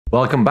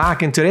Welcome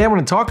back, and today I'm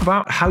going to talk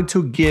about how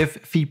to give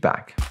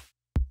feedback.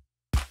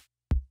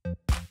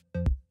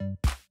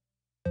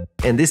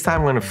 And this time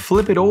I'm going to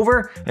flip it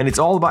over and it's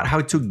all about how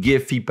to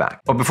give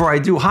feedback. But before I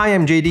do, hi,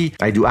 I'm JD.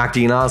 I do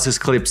acting analysis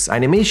clips,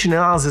 animation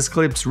analysis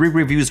clips, rig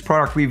reviews,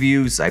 product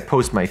reviews. I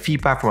post my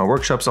feedback from my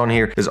workshops on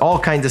here. There's all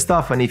kinds of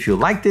stuff. And if you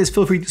like this,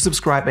 feel free to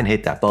subscribe and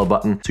hit that bell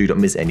button so you don't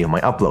miss any of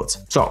my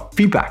uploads. So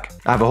feedback.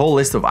 I have a whole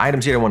list of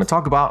items here I want to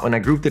talk about, and I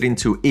grouped it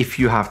into if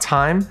you have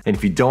time and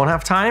if you don't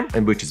have time,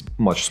 and which is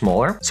much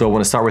smaller. So I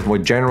want to start with more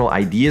general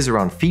ideas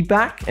around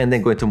feedback and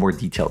then go into more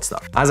detailed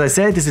stuff. As I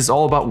said, this is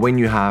all about when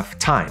you have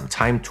time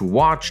to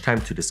watch, time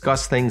to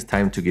discuss things,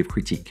 time to give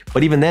critique.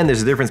 But even then,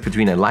 there's a difference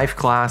between a live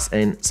class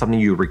and something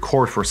you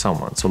record for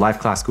someone. So live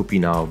class could be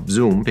now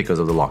Zoom because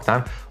of the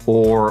lockdown,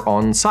 or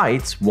on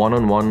site,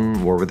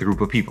 one-on-one or with a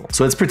group of people.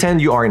 So let's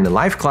pretend you are in a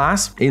live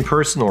class, in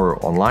person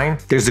or online.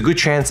 There's a good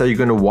chance that you're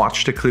going to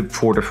watch the clip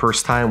for the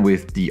first time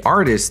with the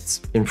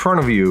artists in front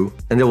of you,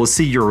 and they will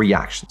see your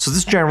reaction. So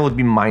just generally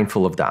be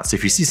mindful of that. So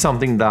if you see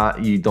something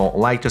that you don't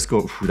like, just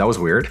go, that was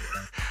weird.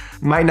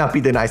 Might not be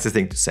the nicest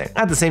thing to say.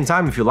 At the same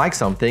time, if you like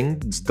something,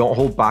 just don't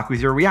hold back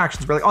with your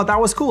reactions. Be like, oh, that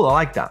was cool, I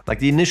like that. Like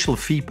the initial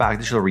feedback,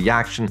 initial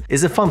reaction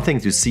is a fun thing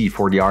to see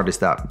for the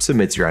artist that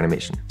submits your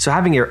animation. So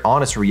having your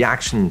honest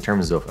reaction in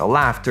terms of a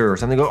laughter or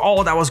something, go,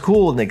 oh, that was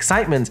cool, and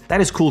excitement,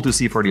 that is cool to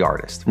see for the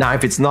artist. Now,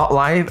 if it's not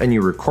live and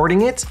you're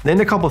recording it, then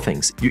a couple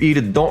things. You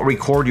either don't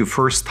record your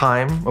first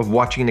time of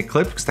watching the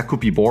clip, because that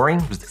could be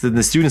boring. So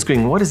the student's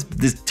going, what is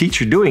this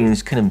teacher doing?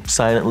 He's kind of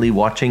silently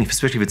watching,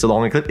 especially if it's a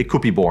longer clip, it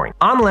could be boring.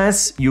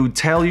 Unless you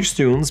tell your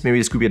students, maybe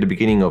this could be at the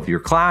beginning of your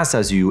class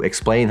as you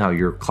explain how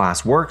your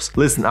class works.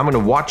 Listen, I'm going to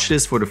watch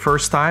this for the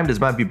first time. This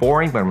might be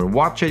boring, but I'm going to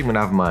watch it. I'm going to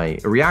have my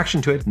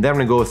reaction to it. And then I'm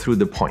going to go through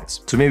the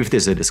points. So maybe if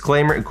there's a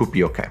disclaimer, it could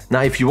be okay.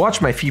 Now, if you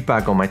watch my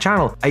feedback on my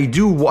channel, I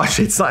do watch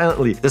it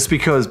silently. That's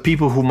because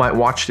people who might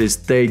watch this,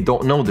 they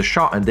don't know the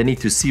shot and they need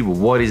to see, well,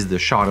 what is the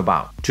shot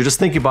about? So just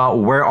think about,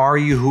 where are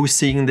you? Who's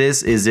seeing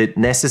this? Is it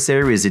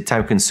necessary? Is it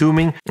time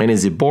consuming? And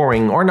is it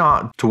boring or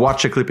not to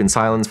watch a clip in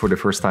silence for the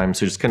first time?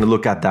 So just kind of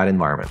look at that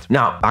environment.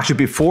 Now, actually,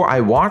 before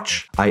I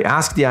watch, I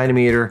ask the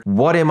animator,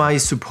 what am I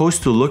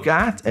supposed to look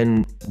at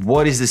and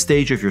what is the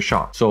stage of your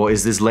shot? So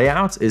is this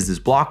layout? Is this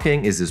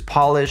blocking? Is this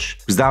polish?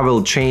 Because that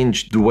will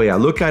change the way I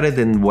look at it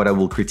and what I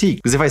will critique.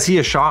 Because if I see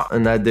a shot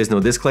and that there's no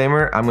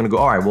disclaimer, I'm going to go,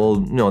 all right, well,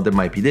 there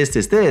might be this.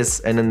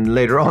 And then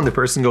later on, the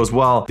person goes,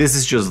 well, this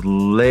is just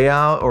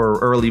layout or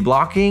early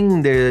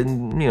blocking.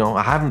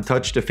 I haven't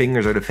touched the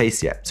fingers or the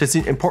face yet. So it's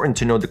important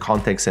to know the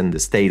context and the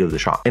state of the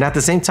shot. And at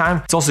the same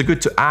time, it's also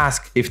good to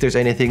ask if there's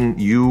anything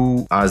you,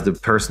 as the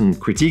person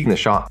critiquing the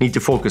shot, need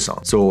to focus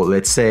on. So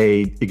let's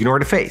say, ignore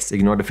the face,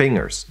 ignore the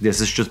fingers. This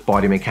is just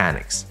body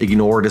mechanics.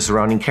 Ignore the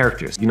surrounding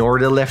characters. Ignore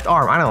the left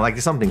arm. I don't know, like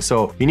something.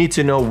 So you need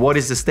to know what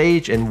is the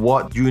stage and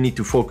what you need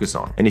to focus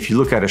on. And if you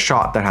look at a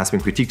shot that has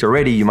been critiqued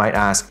already, you might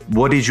ask,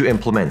 what did you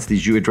implement?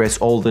 Did you address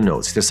all the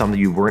notes? Is there something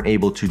you weren't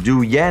able to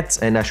do yet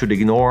and I should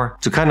ignore?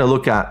 To kind of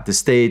look at the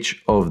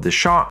stage of the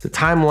shot, the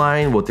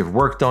timeline, what they've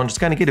worked on, just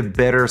kind of get a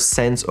better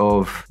sense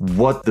of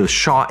what the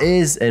shot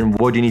is and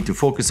what you need to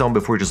focus on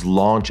before you just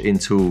launch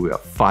into a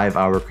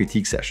 5-hour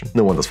critique session.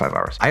 No one does 5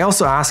 hours. I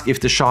also ask if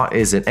the shot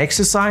is an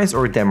exercise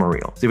or a demo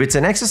reel. So if it's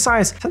an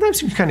exercise,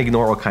 sometimes you can kind of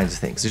ignore all kinds of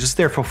things. It's just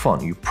there for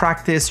fun. You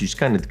practice, you just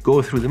kind of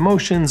go through the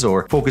motions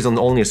or focus on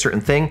only a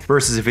certain thing,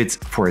 versus if it's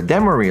for a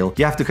demo reel,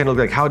 you have to kind of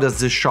look like, how does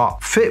this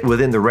shot fit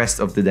within the rest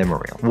of the demo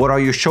reel? What are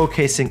you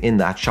showcasing in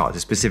that shot? The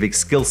specific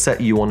skill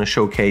set you want to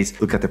showcase,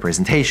 look at the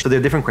presentation. So there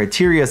are different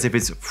criteria if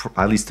it's,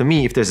 at least to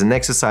me, if there's an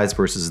exercise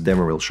versus a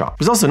demo reel shot.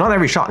 Because also not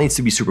every shot needs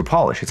to be super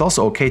polished. It's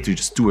also okay to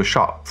just do a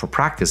shot for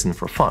practice and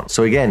for fun.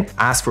 So again,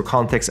 ask for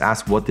context,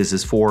 ask what this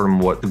is for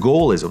and what the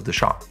goal is of the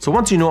shot. So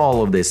once you know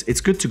all of this,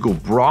 it's good to go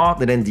broad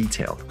and then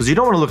detailed, because you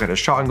don't want to look at a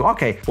shot and go,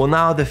 okay, well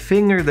now the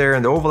finger there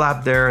and the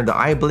overlap there and the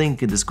eye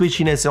blink and the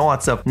squishiness and all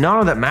that stuff, none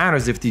of that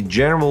matters if the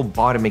general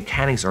body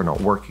mechanics are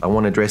not working. I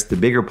want to address the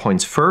bigger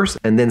points first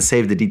and then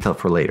save the detail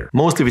for later.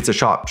 Mostly if it's a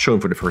shot shown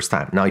for the first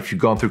time. Now, if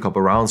you've gone through a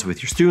couple of rounds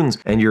with your students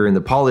and you're in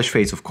the polish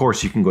phase, of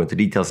course, you can go into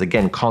details.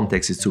 Again,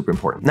 context is super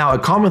important. Now, a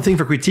common thing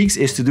for critiques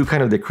is to do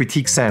kind of the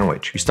critique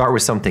sandwich. You start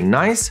with something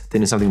nice,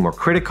 then something more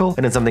critical,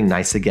 and then something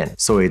nice again.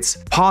 So it's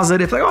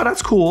positive, like, oh,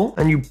 that's cool,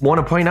 and you want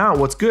to point out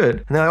what's good.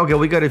 And then, like, okay,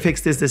 we got to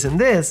fix this, this, and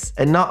this,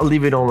 and not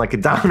leave it on like a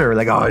downer,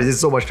 like, oh, this is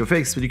so much to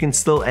fix, but you can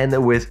still end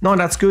it with, no,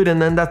 that's good,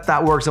 and then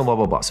that works, and blah,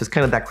 blah, blah. So it's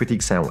kind of that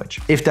critique sandwich,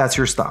 if that's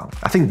your style.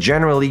 I think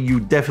generally you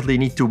definitely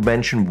need to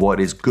mention what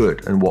is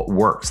good and what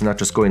works, and not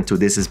just go into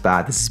this is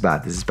bad, this is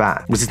bad, this is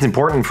bad. Because it's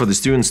important for the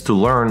students to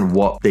learn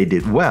what they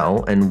did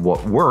well and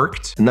what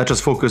worked, and not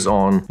just focus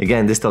on,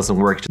 again, this doesn't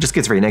work, work just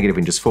gets very negative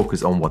and just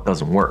focus on what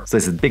doesn't work. So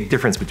there's a big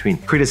difference between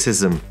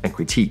criticism and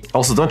critique.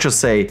 Also, don't just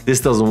say, this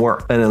doesn't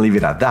work, and then leave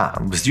it at that.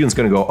 The student's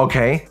gonna go,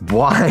 okay,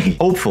 why?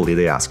 Hopefully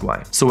they ask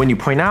why. So when you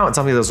point out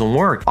something that doesn't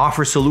work,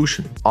 offer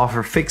solutions,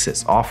 offer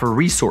fixes, offer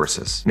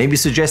resources, maybe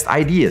suggest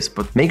ideas,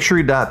 but make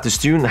sure that the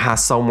student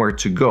has somewhere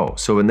to go.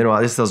 So when they know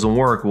this doesn't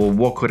work, well,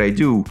 what could I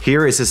do?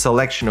 Here is a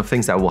selection of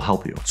things that will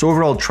help you. So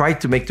overall, try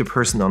to make the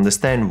person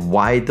understand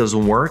why it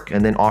doesn't work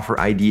and then offer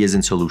ideas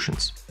and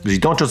solutions. Because you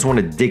don't just want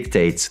to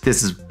dictate,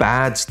 this is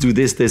bad, do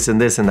this, this, and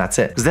this, and that's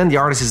it. Because then the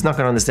artist is not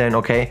going to understand,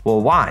 okay,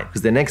 well, why?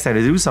 Because the next time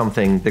they do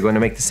something, they're going to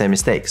make the same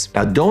mistakes.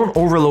 Now, don't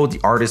overload the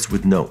artist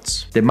with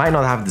notes. They might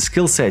not have the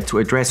skill set to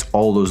address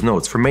all those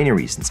notes for many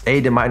reasons. A,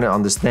 they might not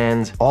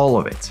understand all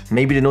of it.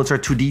 Maybe the notes are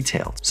too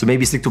detailed. So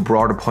maybe stick to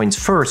broader points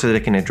first so that they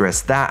can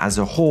address that as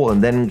a whole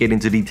and then get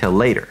into detail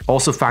later.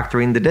 Also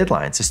factor in the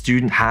deadlines. A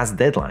student has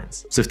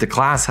deadlines. So if the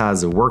class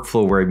has a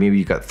workflow where maybe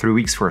you got 3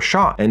 weeks for a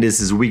shot and this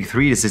is week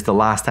 3, this is the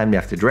last time they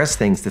have to address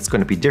things, that's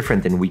going to be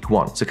different than week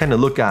 1. So kind of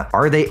look at,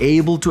 are they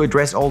able to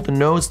address all the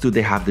notes? Do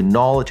they have the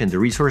knowledge and the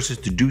resources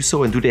to do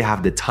so? And do they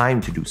have the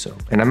time to do so?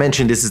 And I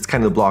mentioned this is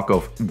kind of the block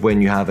of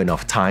when you have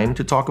enough time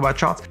to talk about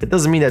shots. It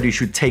doesn't mean that you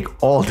should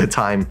take all the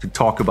time to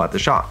talk about the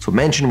shot. So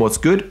mention what's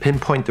good,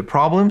 pinpoint the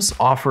problems,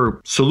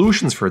 offer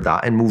solutions for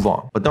that, and move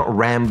on. But don't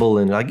ramble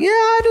and like, yeah,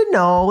 I don't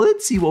know,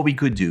 let's see what we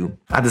could do.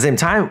 At the same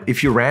time,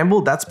 if you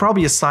ramble, that's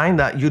probably a sign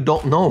that you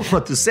don't know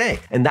what to say.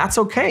 And that's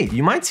okay.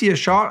 You might see a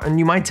shot and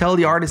you might tell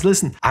the artist,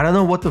 listen, I don't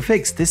know what to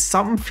fix. This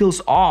something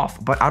feels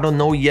off, but I don't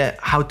know yet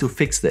how to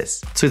fix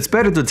this. So it's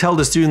better to tell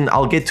the student,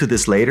 I'll get to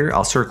this later.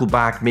 I'll circle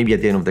back maybe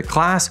at the end of the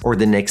class or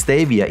the next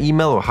day via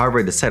email or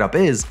however the setup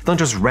is. Don't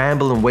just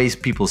ramble and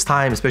waste people's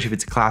time, especially if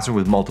it's a classroom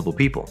with multiple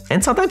people.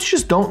 And sometimes you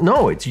just don't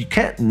know it. You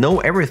can't know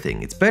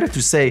everything. It's better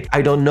to say,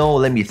 I don't know,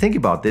 let me think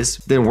about this,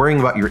 than worrying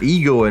about your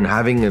ego and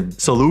having a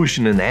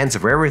solution and answer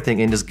for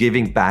everything and just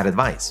giving bad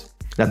advice.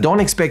 Now, don't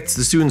expect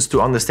the students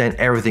to understand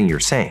everything you're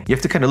saying. You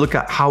have to kind of look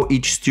at how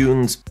each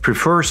student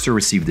prefers to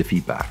receive the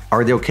feedback.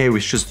 Are they okay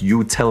with just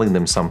you telling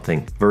them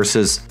something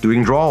versus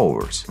doing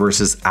drawovers,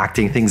 versus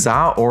acting things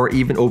out, or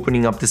even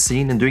opening up the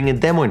scene and doing a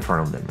demo in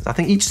front of them? I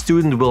think each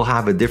student will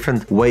have a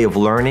different way of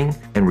learning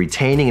and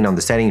retaining and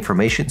understanding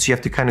information, so you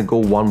have to kind of go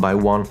one by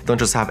one. Don't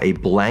just have a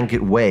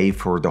blanket way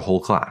for the whole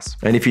class.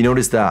 And if you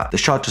notice that the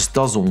shot just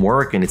doesn't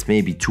work and it's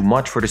maybe too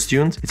much for the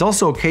students, it's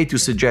also okay to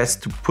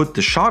suggest to put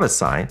the shot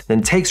aside,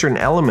 then take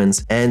certain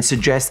elements and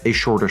suggest a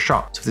shorter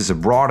shot. So if there's a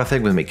broader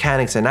thing with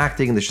mechanics and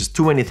acting and there's just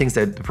too many things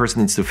that the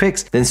person needs to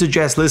fix, then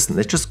suggest, listen,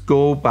 let's just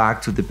go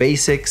back to the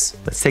basics.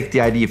 Let's take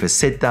the idea of a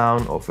sit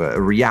down, of a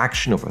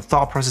reaction, of a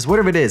thought process,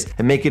 whatever it is,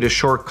 and make it a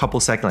short couple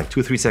second, like 2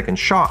 or 3 second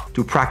shot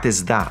to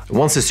practice that.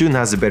 Once the student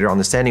has a better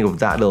understanding of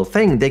that little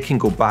thing, they can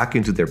go back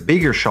into their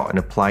bigger shot and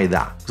apply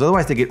that. Because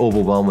otherwise they get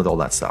overwhelmed with all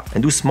that stuff.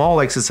 And do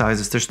small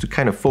exercises just to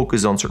kind of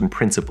focus on certain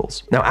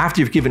principles. Now, after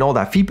you've given all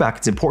that feedback,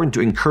 it's important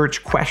to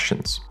encourage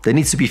questions. There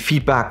needs to be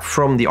feedback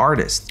from the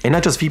artist. And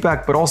not just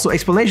feedback, but also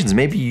explanations.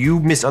 Maybe you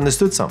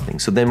misunderstood something.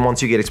 So then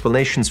once you get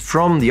explanations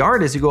from the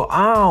artist, you go,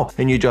 oh,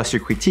 and you adjust your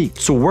critique.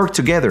 So work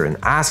together and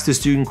ask the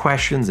student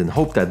questions and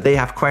hope that they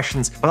have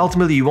questions. But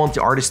ultimately, you want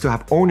the artist to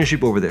have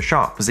ownership over their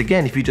shot. Because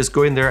again, if you just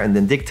go in there and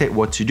then dictate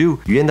what to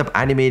do, you end up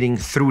animating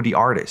through the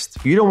artist.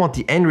 You don't want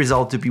the end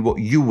result to be what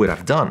you would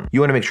have done. You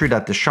want to make sure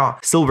that the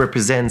shot still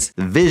represents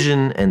the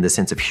vision and the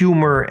sense of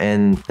humor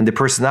and the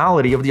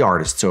personality of the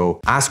artist. So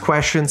ask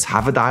questions,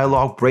 have a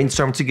dialogue,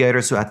 brainstorm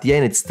together. So at the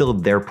end, it's still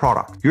their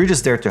product. You're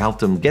just there to help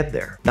them get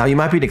there. Now, you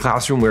might be in a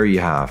classroom where you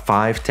have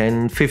 5,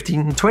 10,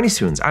 15, 20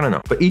 students, I don't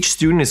know. But each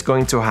student is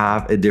going to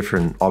have a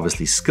different,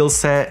 obviously, skill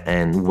set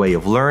and way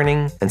of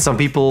learning. And some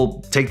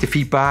people take the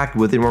feedback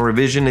within one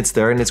revision, it's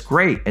there and it's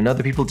great. And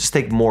other people just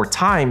take more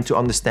time to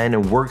understand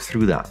and work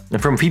through that.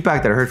 And from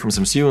feedback that I heard from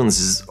some students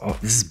is, oh,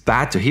 this is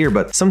bad to hear,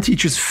 but some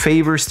teachers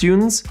favor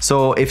students.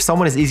 So if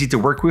someone is easy to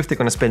work with, they're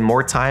going to spend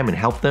more time and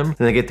help them.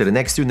 Then they get to the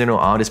next student, they know,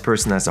 oh, this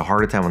person has a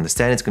harder time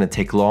understanding, it's going to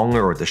take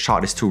longer, or the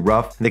shot is too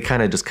rough. And they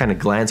kind of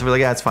glance over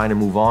like, yeah, it's fine, and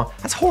move on.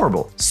 That's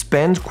horrible.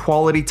 Spend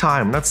quality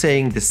time. I'm not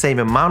saying the same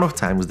amount of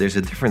time, because there's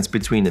a difference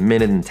between a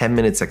minute and 10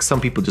 minutes. Like some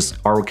people just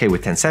are okay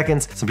with 10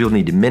 seconds. Some people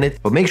need a minute.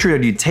 But make sure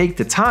that you take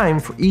the time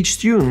for each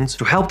student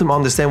to help them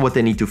understand what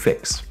they need to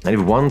fix. And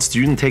if one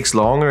student takes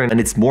longer and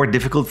it's more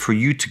difficult for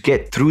you to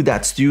get through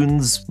that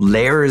student's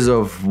layers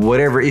of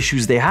whatever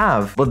issues they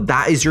have, but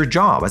that is your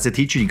job. As a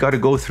teacher, you got to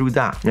go through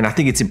that. And I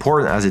think it's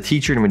important as a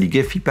teacher, and when you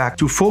give feedback,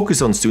 to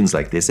focus on students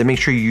like this and make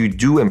sure you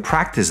do and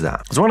practice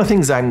that. Because one of the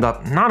things I'm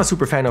not a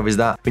super fan of is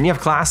that when you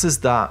have classes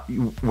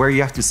where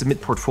you have to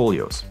submit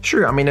portfolios.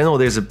 Sure, I mean, I know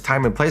there's a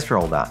time and place for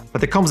all that,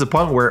 but there comes a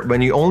point where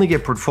when you only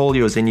get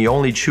portfolios and you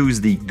only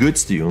choose the good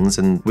students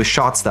and with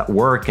shots that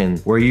work and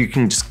where you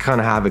can just kind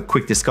of have a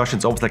quick discussion,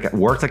 it's almost like at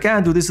work, like, yeah,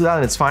 do this or that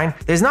and it's fine.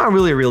 There's not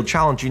really a real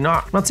challenge. I'm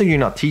not saying you're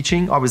not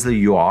teaching, obviously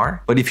you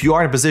are, but if you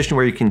are in a position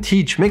where you can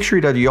teach, make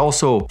sure that you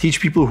also teach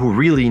people who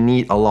really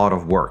need a lot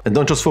of work. And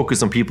don't just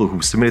focus on people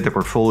who submitted their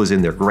portfolios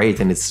and they're great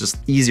and it's just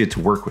easier to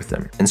work with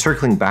them. And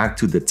circling back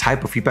to the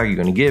type of feedback you're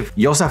going to give,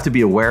 you also have to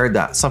be aware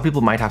that some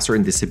people might have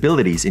certain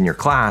disabilities in your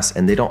class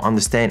and they don't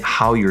understand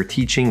how you're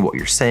teaching, what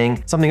you're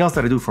saying. Something else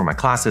that I do for my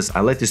classes,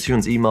 I let the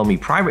students email me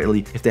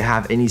privately if they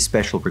have any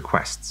special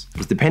requests.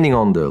 Because depending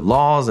on the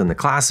laws and the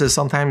classes,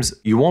 sometimes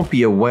you won't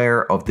be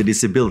aware of the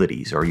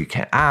disabilities, or you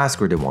can't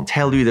ask, or they won't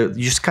tell you.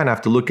 You just kind of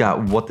have to look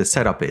at what the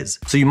setup is.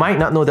 So you might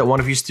not know that one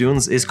of your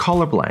students is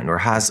colorblind or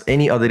has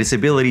any other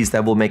disabilities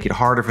that will make it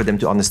harder for them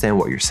to understand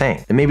what you're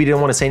saying. And maybe they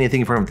don't want to say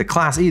anything in front of the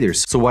class either.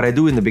 So what I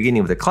do in the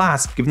beginning of the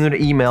class, give them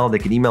an email, they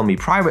can email me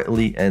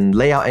privately and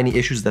lay out any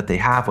issues that they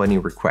have or any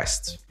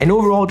requests. And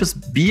overall,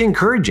 just be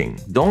encouraging.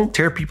 Don't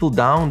tear people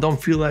down.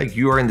 Don't feel like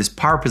you are in this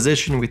power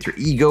position with your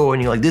ego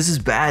and you're like, this is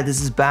bad,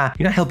 this is bad.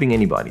 You're not helping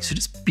anybody. So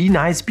just be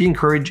nice, be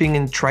encouraging,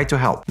 and try to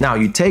help. Now,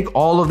 you take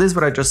all of this,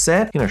 what I just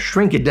said,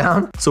 shrink it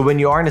down. So when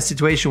you are in a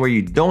situation where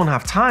you don't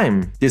have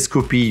time, this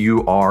could be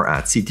you are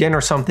at CTN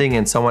or something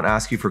and someone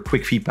asks you for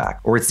quick feedback,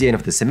 or it's the end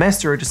of the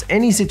semester, or just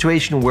any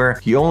situation where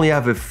you only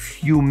have a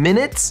few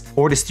minutes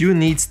or the student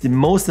needs the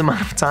most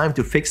amount of time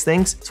to fix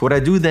things. So what I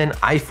do then,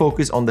 I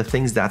focus on the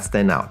things that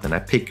stand out and I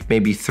pick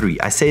maybe 3.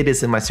 I say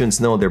this and my students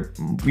know they're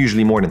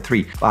usually more than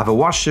 3. But if I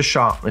watch the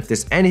shot, if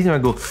there's anything I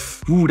go,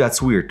 ooh,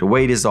 that's weird, the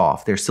weight is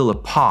off, there's still a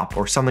pop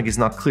or something is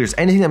not clear, so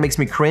anything that makes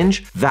me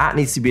cringe, that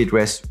needs to be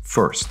addressed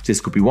first. This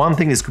could be one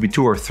thing, this could be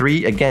 2 or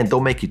 3. Again,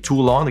 don't make it too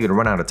long, they're gonna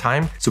run out of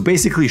time. So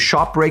basically,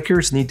 shot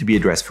breakers need to be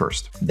addressed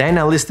first. Then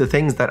I list the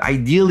things that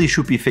ideally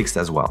should be fixed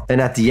as well.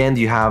 And at the end,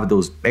 you have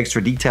those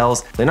extra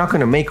details. They're not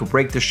gonna make or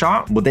break the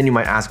shot, but then you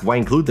might ask, why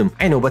include them?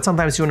 I know, but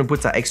sometimes you wanna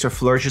put that extra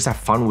flourish, just have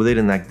fun with it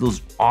and like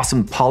those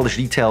awesome polished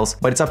details.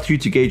 But it's up to you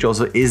to gauge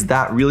also, is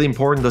that really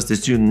important? Does the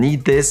student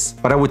need this?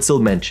 But I would still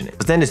mention it.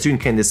 Because then the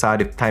student can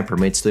decide if time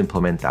permits to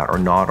implement that or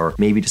not, or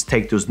maybe just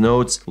take those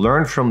notes,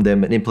 learn from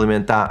them and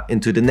implement that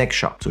into the next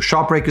shot. So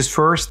shot breakers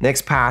first,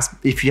 next pass.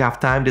 If you have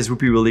time, this would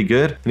be really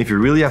good. And if you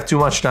really have too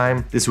much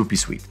time, this would be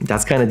sweet.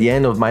 That's kind of the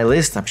end of my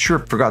list. I'm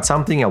sure I forgot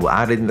something. I will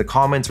add it in the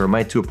comments or I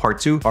might do a part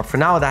 2. But for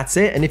now, that's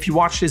it. And if you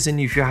watch this and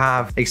if you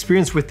have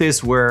experience with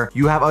this where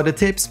you have other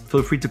tips,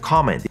 feel free to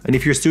comment. And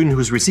if you're a student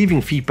who's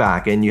receiving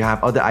feedback and you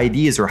have other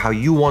ideas or how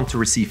you want to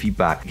receive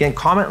feedback, again,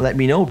 comment, let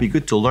me know. It'd be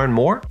good to learn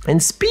more.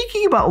 And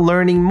speaking about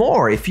learning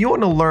more, if you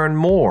want to learn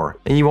more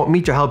and you want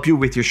me to help you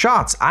with your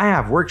shots, I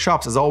have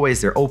workshops as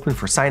always. They're open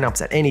for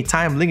signups at any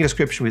time. Link in the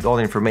description with all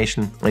the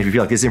information. And if you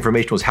feel like this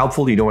information was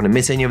helpful, you don't want to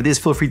miss any of this,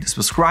 feel free to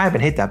subscribe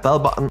and hit that bell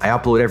button. I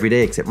upload every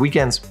day except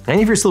weekends. And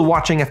if you're still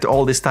watching after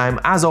all this time,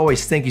 as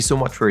always, thank you so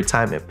much for your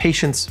time and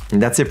patience.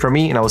 And that's it from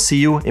me, and I will see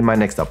you in my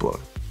next upload.